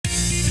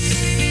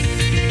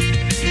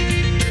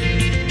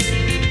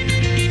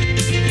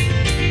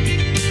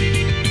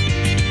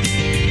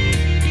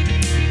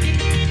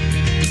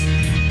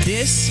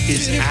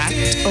is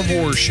Act of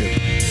Worship,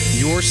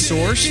 your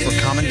source for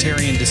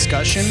commentary and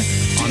discussion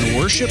on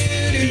worship,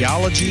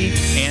 theology,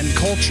 and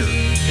culture.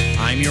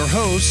 I'm your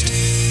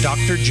host,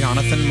 Dr.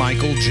 Jonathan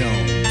Michael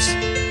Jones.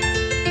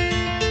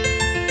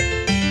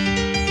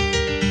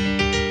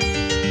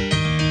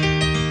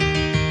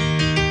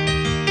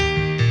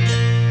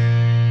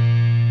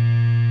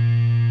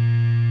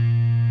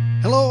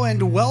 Hello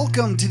and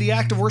welcome to the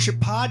Act of Worship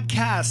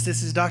podcast.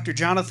 This is Dr.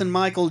 Jonathan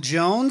Michael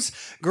Jones.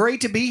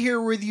 Great to be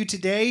here with you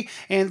today,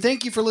 and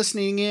thank you for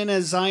listening in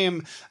as I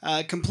am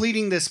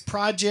completing this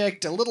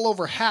project a little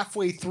over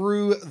halfway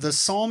through the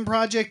Psalm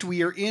project.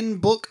 We are in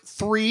Book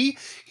 3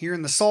 here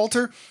in the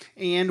Psalter,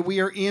 and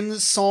we are in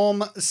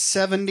Psalm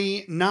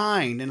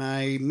 79. And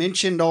I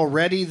mentioned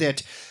already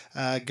that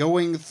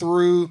going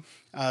through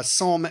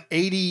Psalm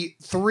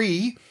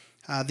 83,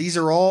 these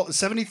are all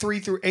 73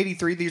 through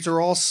 83. These are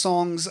all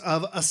songs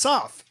of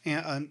Asaph,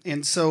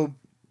 and so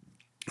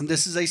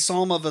this is a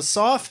psalm of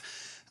Asaph.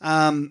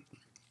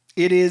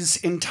 It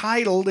is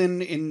entitled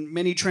in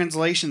many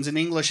translations in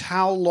English,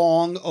 "How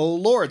Long, O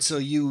Lord?" So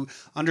you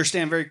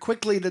understand very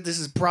quickly that this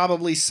is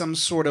probably some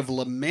sort of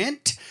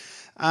lament.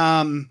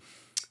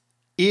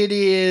 It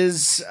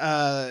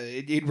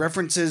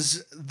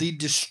references the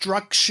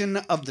destruction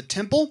of the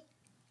temple,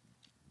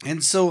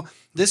 and so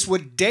this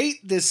would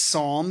date this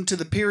psalm to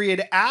the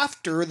period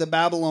after the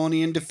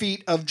Babylonian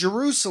defeat of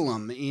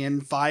Jerusalem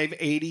in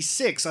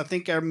 586. I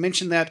think I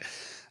mentioned that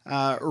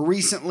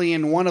recently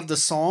in one of the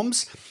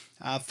psalms.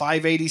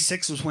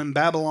 586 was when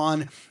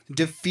Babylon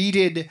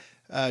defeated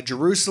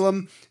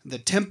Jerusalem. The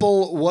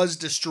temple was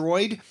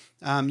destroyed.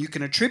 You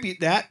can attribute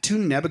that to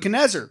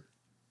Nebuchadnezzar.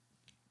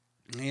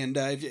 And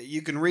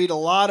you can read a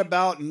lot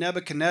about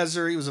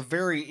Nebuchadnezzar. He was a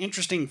very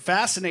interesting,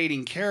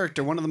 fascinating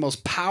character, one of the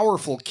most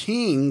powerful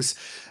kings.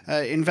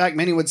 In fact,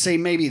 many would say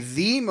maybe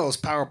the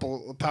most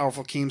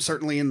powerful king,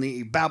 certainly in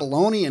the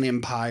Babylonian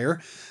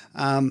Empire.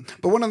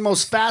 But one of the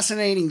most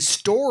fascinating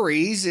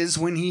stories is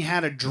when he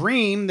had a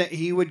dream that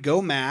he would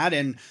go mad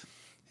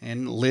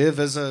and live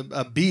as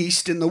a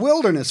beast in the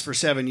wilderness for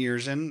 7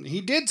 years. And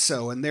he did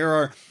so. And there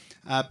are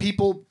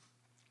people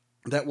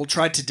that will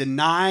try to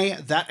deny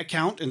that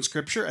account in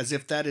Scripture as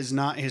if that is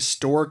not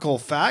historical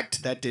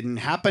fact. That didn't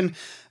happen.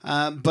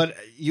 But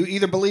you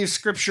either believe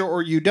Scripture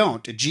or you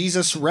don't.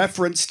 Jesus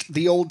referenced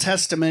the Old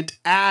Testament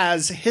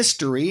as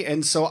history,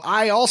 and so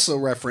I also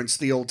reference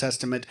the Old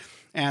Testament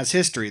as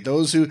history.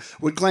 Those who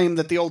would claim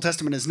that the Old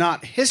Testament is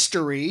not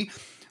history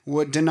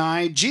would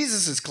deny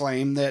Jesus'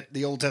 claim that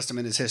the Old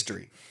Testament is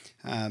history.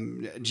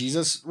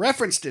 Jesus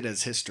referenced it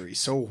as history.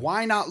 So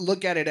why not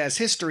look at it as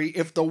history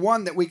if the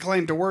one that we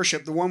claim to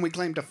worship, the one we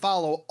claim to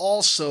follow,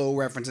 also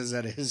references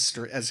that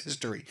as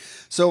history?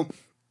 So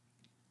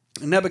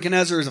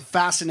Nebuchadnezzar is a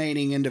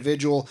fascinating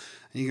individual.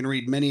 You can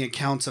read many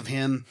accounts of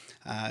him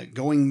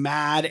going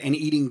mad and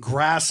eating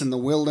grass in the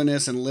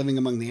wilderness and living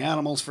among the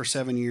animals for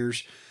 7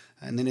 years.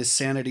 And then his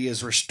sanity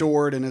is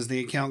restored, and as the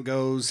account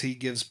goes, he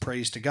gives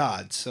praise to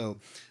God. So,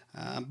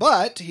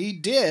 but he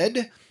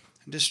did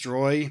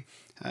destroy.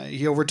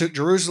 He overtook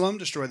Jerusalem,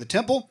 destroyed the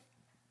temple.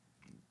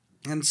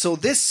 And so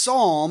this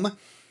psalm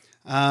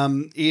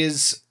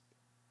is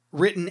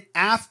written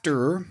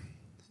after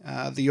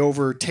the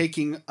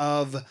overtaking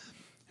of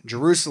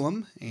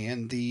Jerusalem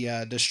and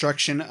the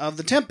destruction of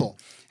the temple.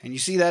 And you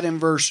see that in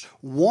verse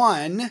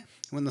 1,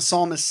 when the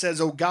psalmist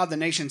says, "O God, the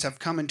nations have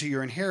come into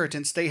your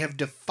inheritance. They have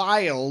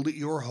defiled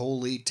your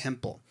holy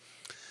temple."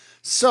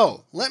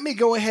 So let me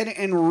go ahead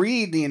and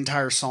read the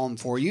entire psalm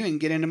for you and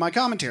get into my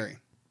commentary.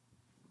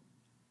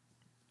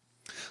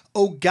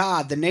 O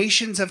God, the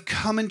nations have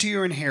come into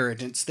your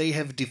inheritance. They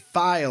have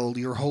defiled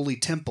your holy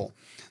temple.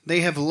 They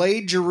have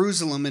laid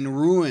Jerusalem in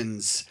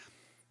ruins.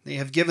 They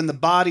have given the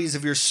bodies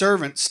of your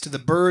servants to the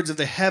birds of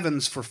the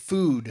heavens for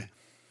food,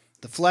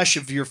 the flesh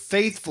of your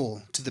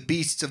faithful to the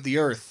beasts of the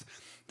earth.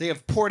 They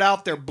have poured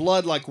out their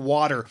blood like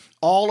water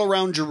all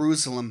around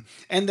Jerusalem,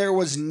 and there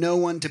was no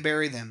one to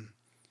bury them.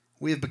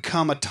 We have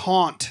become a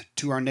taunt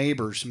to our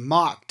neighbors,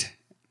 mocked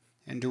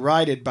and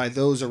derided by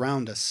those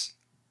around us.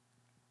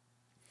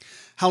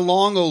 How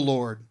long, O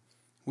Lord,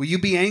 will you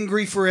be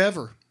angry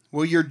forever?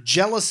 Will your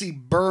jealousy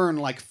burn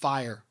like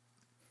fire?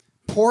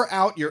 Pour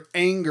out your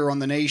anger on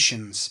the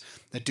nations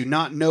that do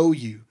not know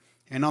you,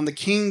 and on the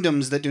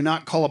kingdoms that do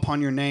not call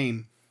upon your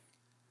name.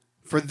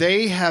 For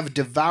they have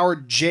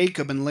devoured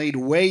Jacob and laid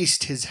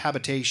waste his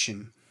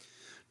habitation.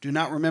 Do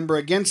not remember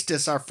against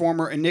us our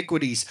former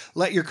iniquities.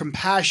 Let your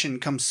compassion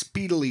come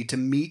speedily to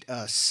meet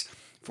us,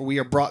 for we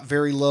are brought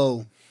very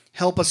low.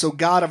 Help us, O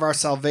God of our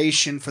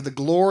salvation, for the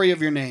glory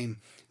of your name.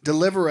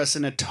 Deliver us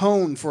and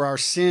atone for our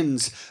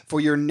sins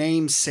for your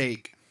name's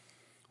sake.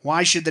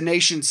 Why should the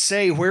nations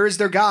say, "Where is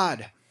their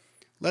God?"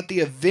 Let the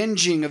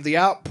avenging of the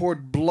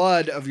outpoured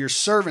blood of your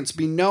servants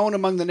be known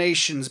among the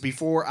nations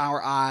before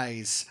our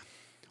eyes.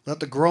 Let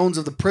the groans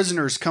of the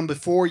prisoners come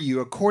before you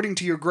according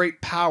to your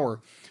great power.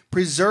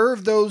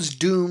 Preserve those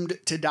doomed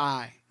to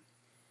die.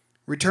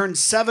 Return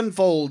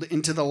sevenfold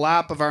into the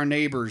lap of our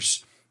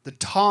neighbors the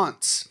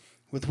taunts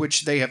with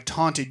which they have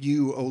taunted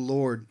you, O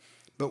Lord.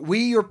 But we,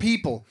 your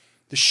people,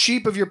 The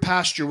sheep of your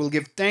pasture will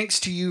give thanks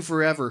to you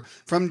forever.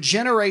 From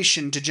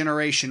generation to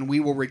generation, we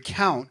will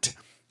recount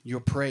your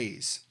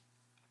praise.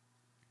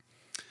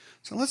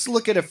 So let's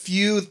look at a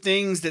few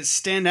things that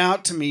stand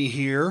out to me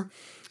here.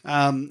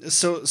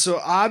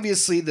 So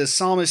obviously the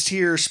psalmist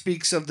here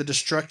speaks of the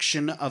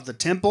destruction of the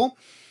temple.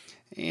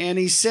 And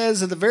he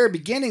says at the very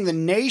beginning, the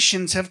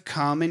nations have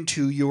come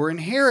into your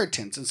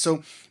inheritance. And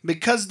so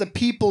because the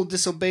people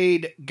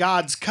disobeyed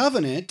God's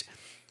covenant,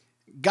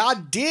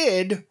 God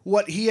did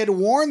what he had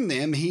warned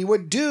them he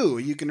would do.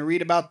 You can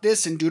read about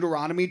this in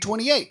Deuteronomy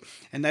 28,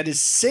 and that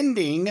is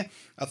sending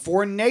a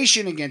foreign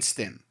nation against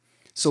them.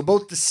 So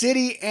both the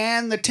city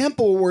and the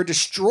temple were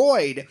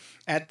destroyed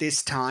at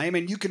this time,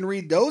 and you can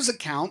read those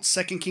accounts,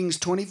 2 Kings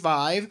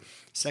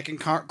 25, 2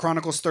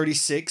 Chronicles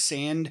 36,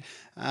 and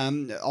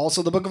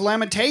also the book of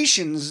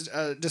Lamentations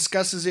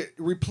discusses it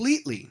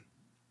repletely.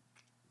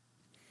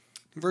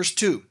 Verse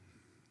 2.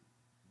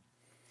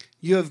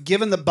 You have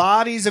given the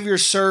bodies of your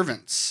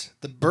servants,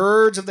 the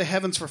birds of the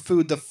heavens for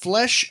food, the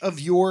flesh of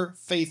your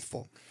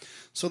faithful.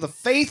 So the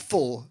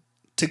faithful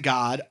to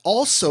God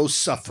also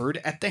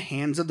suffered at the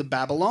hands of the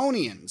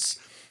Babylonians.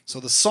 So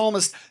the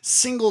psalmist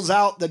singles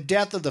out the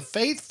death of the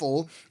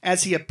faithful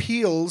as he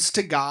appeals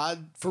to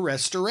God for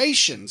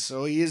restoration.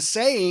 So he is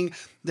saying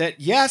that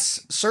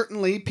yes,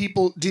 certainly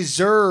people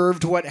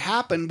deserved what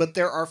happened, but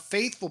there are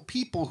faithful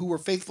people who were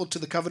faithful to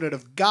the covenant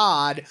of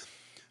God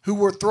who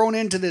were thrown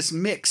into this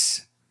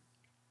mix.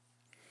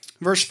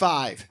 Verse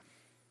 5,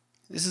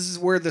 this is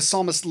where the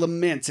psalmist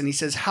laments, and he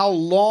says, how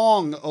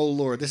long, O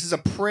Lord? This is a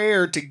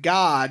prayer to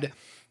God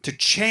to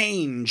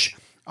change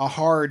a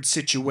hard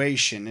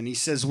situation. And he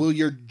says, will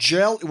your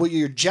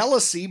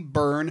jealousy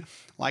burn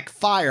like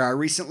fire? I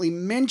recently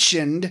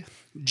mentioned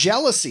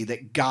jealousy,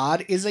 that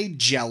God is a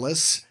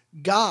jealous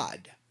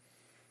God.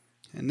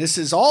 And this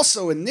is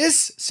also, in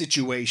this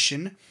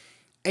situation,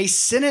 a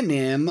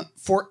synonym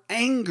for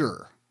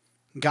anger.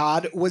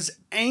 God was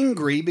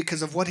angry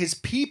because of what his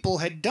people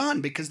had done,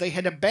 because they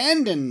had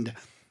abandoned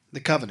the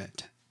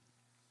covenant.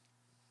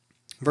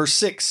 Verse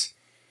 6,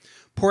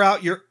 pour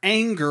out your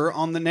anger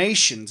on the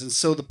nations. And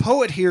so the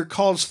poet here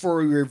calls for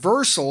a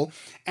reversal,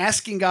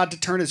 asking God to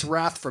turn his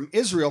wrath from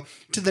Israel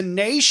to the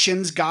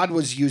nations God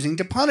was using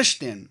to punish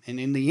them. And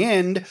in the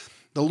end,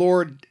 the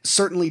Lord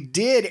certainly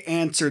did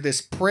answer this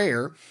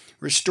prayer,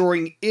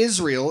 restoring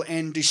Israel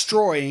and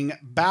destroying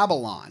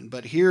Babylon.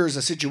 But here's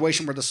a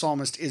situation where the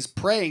psalmist is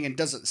praying and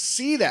doesn't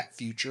see that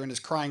future and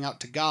is crying out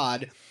to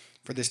God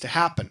for this to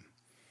happen.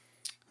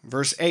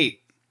 Verse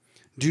 8,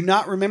 do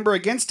not remember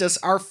against us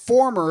our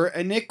former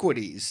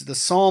iniquities.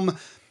 This psalm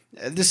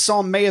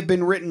may have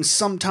been written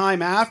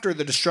sometime after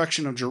the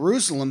destruction of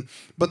Jerusalem,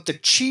 but the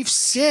chief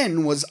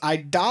sin was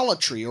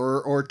idolatry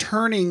or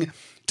turning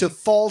to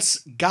false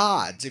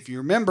gods. If you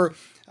remember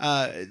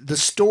the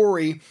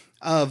story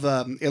of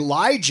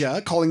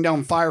Elijah calling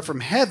down fire from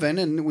heaven,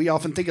 and we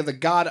often think of the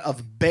god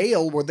of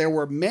Baal, where there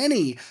were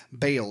many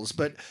Baals,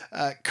 but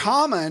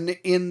common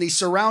in the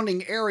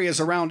surrounding areas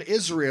around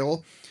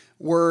Israel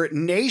were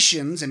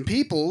nations and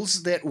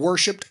peoples that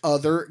worshipped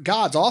other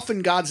gods,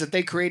 often gods that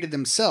they created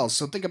themselves.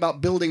 So think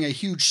about building a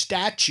huge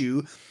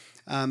statue.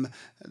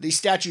 These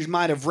statues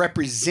might have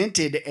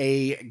represented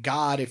a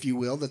god, if you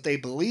will, that they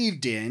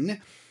believed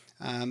in,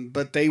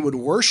 but they would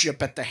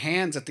worship at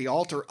the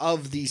altar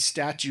of these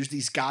statues,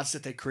 these gods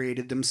that they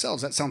created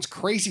themselves. That sounds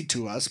crazy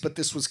to us, but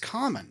this was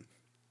common.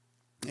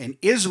 And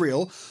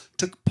Israel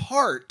took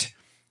part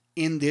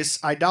in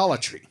this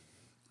idolatry.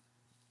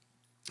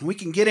 We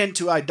can get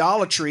into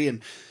idolatry,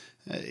 and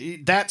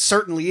that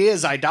certainly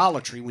is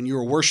idolatry when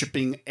you're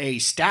worshiping a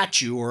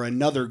statue or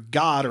another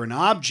god or an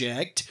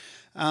object.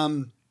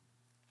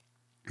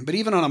 But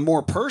even on a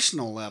more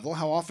personal level,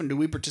 how often do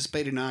we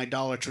participate in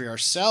idolatry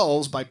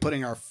ourselves by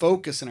putting our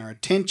focus and our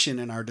attention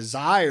and our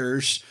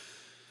desires,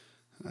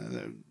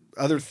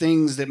 other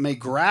things that may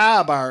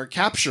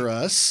capture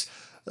us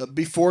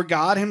before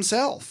God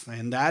himself?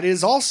 And that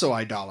is also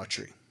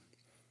idolatry.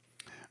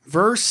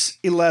 Verse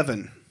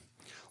 11,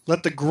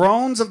 let the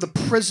groans of the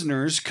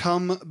prisoners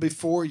come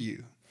before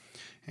you.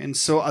 And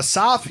so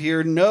Asaph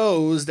here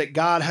knows that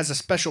God has a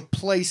special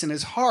place in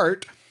his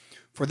heart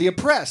for the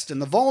oppressed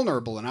and the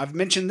vulnerable. And I've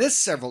mentioned this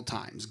several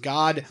times.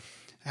 God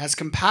has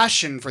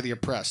compassion for the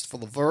oppressed, for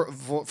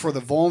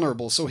the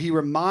vulnerable. So he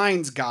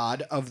reminds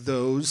God of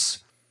those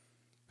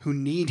who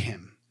need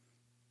him.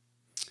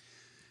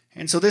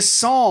 And so this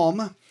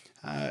psalm,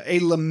 a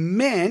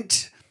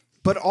lament,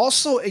 but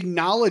also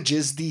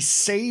acknowledges the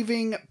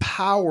saving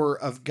power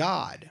of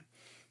God.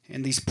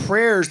 And these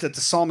prayers that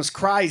the psalmist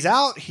cries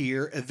out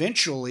here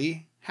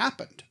eventually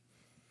happened.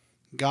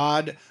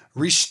 God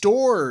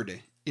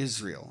restored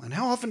Israel. And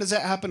how often does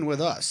that happen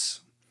with us?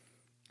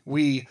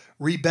 We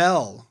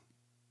rebel.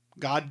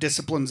 God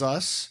disciplines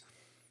us,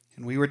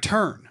 and we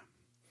return.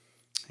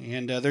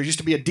 And there used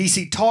to be a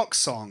DC Talk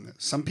song.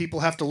 Some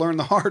people have to learn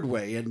the hard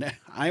way, and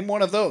I'm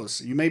one of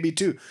those. You may be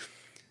too.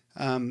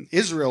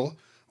 Israel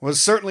was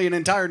certainly an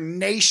entire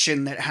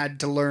nation that had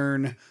to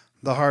learn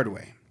the hard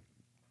way.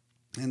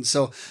 And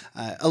so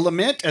a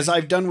lament, as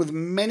I've done with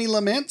many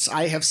laments,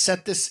 I have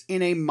set this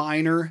in a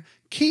minor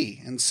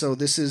key. And so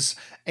this is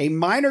a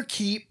minor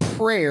key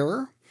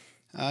prayer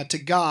to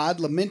God,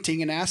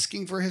 lamenting and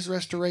asking for his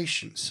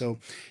restoration. So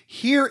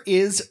here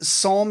is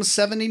Psalm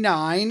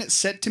 79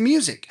 set to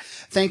music.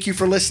 Thank you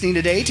for listening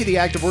today to the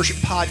Act of Worship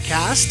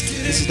podcast.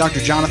 This is Dr.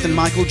 Jonathan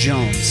Michael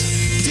Jones.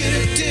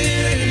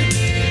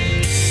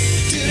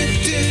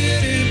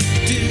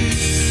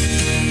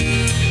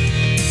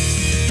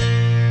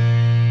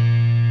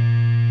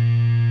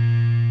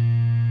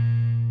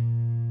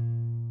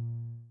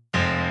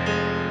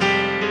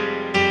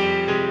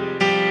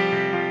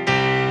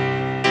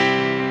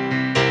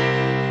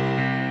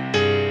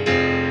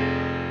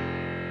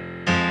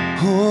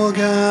 Oh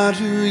God,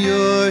 to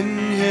your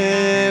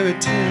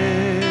inheritance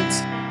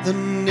the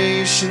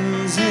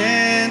nations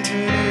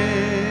entered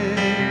in.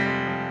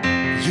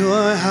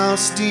 Your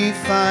house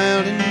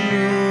defiled and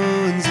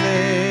ruins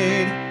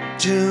laid,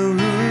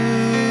 Jerusalem.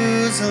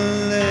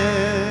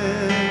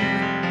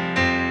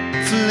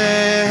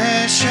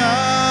 Flesh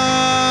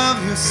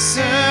of your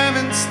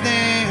servants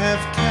they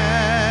have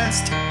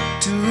cast,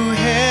 to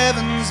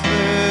heaven's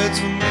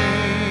birds will meet.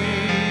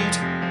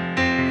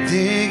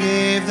 They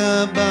gave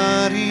the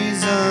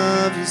bodies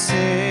of your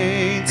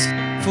saints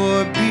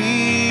for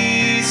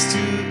beasts to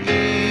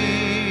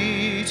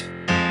eat.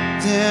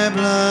 Their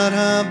blood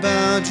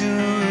about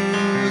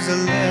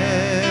Jerusalem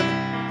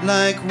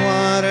like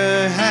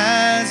water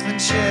has been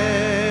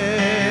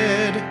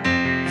shed.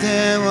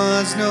 There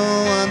was no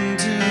one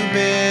to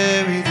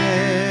bury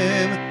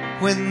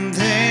them when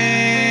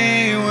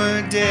they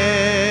were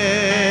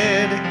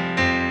dead.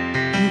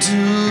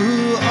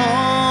 To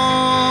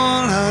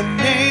all our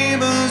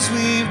neighbors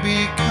we've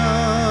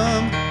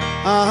become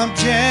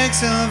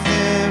objects of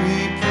their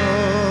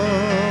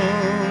reproach,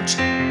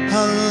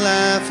 a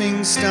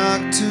laughing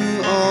stock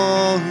to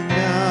all who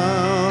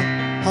now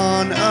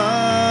on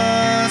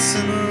us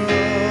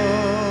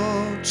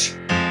encroach.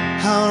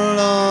 How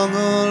long,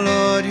 O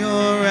Lord,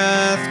 your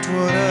wrath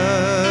toward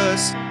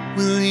us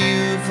will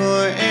you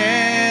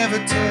forever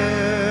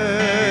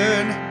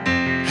turn?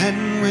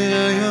 And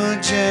will your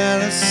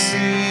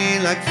jealousy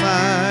like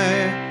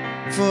fire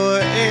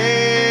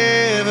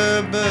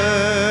forever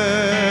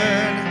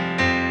burn?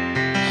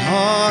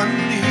 On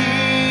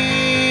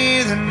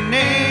heathen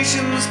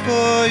nations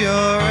pour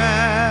your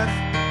wrath,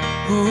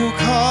 who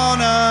call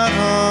not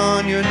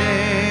on your name.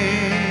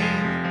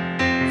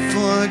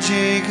 For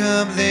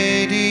Jacob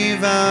they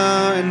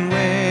devour and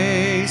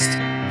waste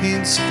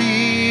its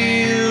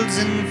fields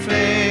in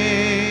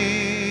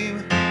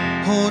flame.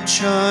 Oh,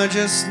 charge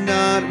us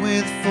not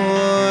with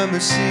former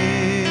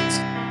sins,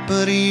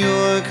 but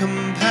your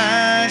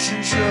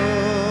compassion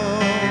show.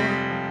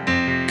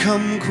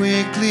 Come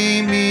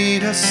quickly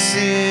meet us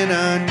in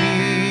our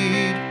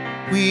need,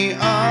 we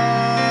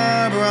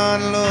are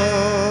brought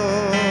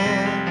low.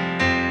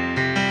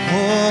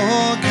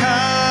 Oh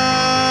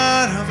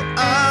God of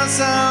our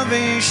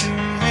salvation,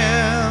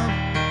 help,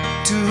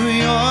 to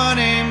your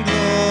name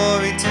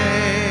glory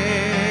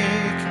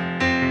take.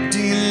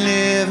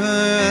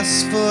 Deliver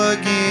us,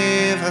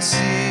 forgive our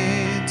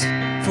sins,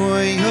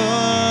 for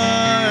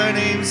your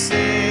name's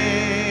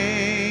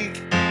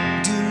sake.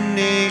 Do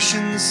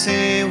nations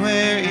say,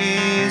 where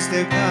is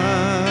their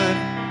God?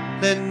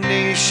 Let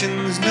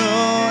nations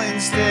know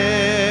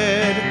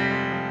instead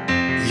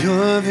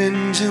your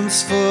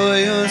vengeance for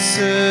your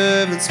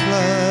servant's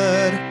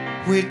blood,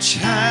 which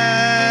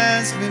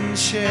has been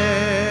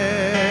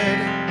shed.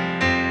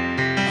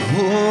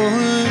 Oh,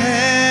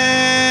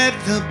 let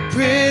the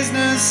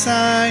prisoners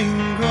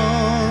sighing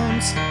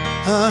groans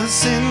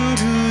ascend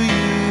to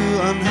you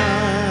on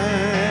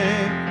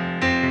high.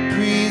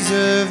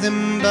 Preserve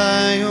them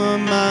by your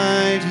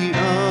mighty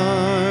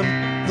arm,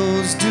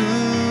 those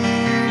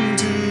doomed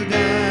to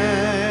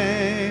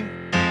die.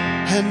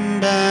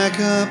 And back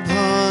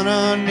upon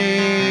our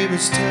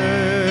neighbors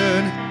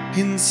turn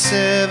in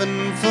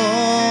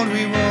sevenfold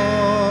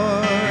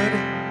reward.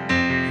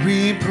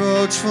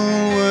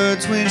 Reproachful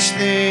words which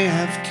they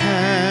have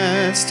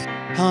cast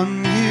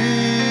on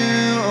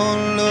you, O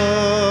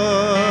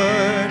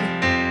Lord.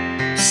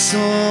 So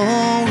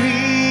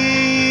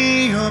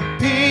we, your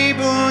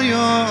people,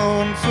 your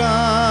own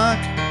flock,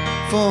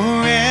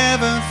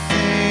 forever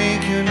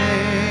thank your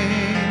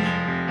name.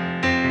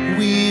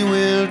 We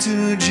will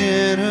to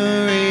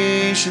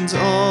generations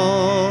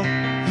all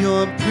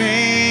your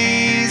praise